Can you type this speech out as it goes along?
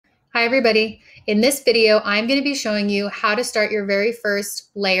Hi everybody. In this video, I'm going to be showing you how to start your very first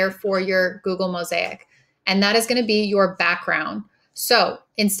layer for your Google Mosaic, and that is going to be your background. So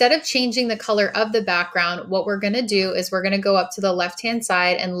instead of changing the color of the background, what we're going to do is we're going to go up to the left-hand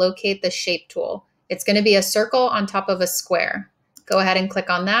side and locate the shape tool. It's going to be a circle on top of a square. Go ahead and click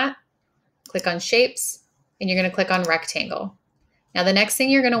on that, click on shapes, and you're going to click on rectangle. Now the next thing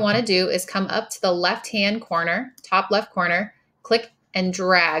you're going to want to do is come up to the left-hand corner, top left corner, click and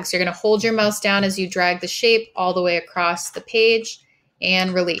drag. So you're going to hold your mouse down as you drag the shape all the way across the page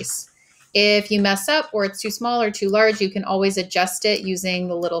and release. If you mess up or it's too small or too large, you can always adjust it using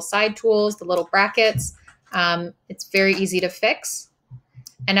the little side tools, the little brackets. It's very easy to fix.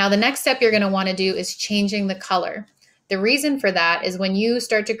 And now the next step you're going to want to do is changing the color. The reason for that is when you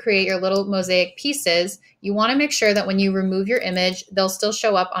start to create your little mosaic pieces, you want to make sure that when you remove your image, they'll still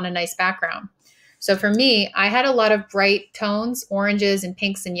show up on a nice background. So for me, I had a lot of bright tones, oranges and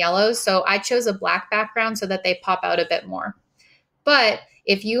pinks and yellows. So I chose a black background so that they pop out a bit more. But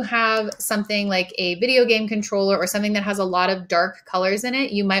if you have something like a video game controller or something that has a lot of dark colors in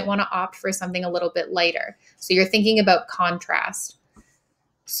it, you might want to opt for something a little bit lighter. So you're thinking about contrast.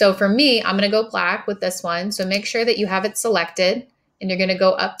 So for me, I'm going to go black with this one. So make sure that you have it selected and you're going to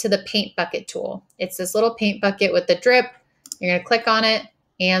go up to the paint bucket tool. It's this little paint bucket with the drip. You're going to click on it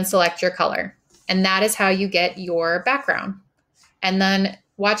and select your color. And that is how you get your background. And then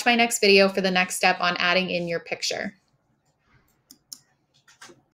watch my next video for the next step on adding in your picture.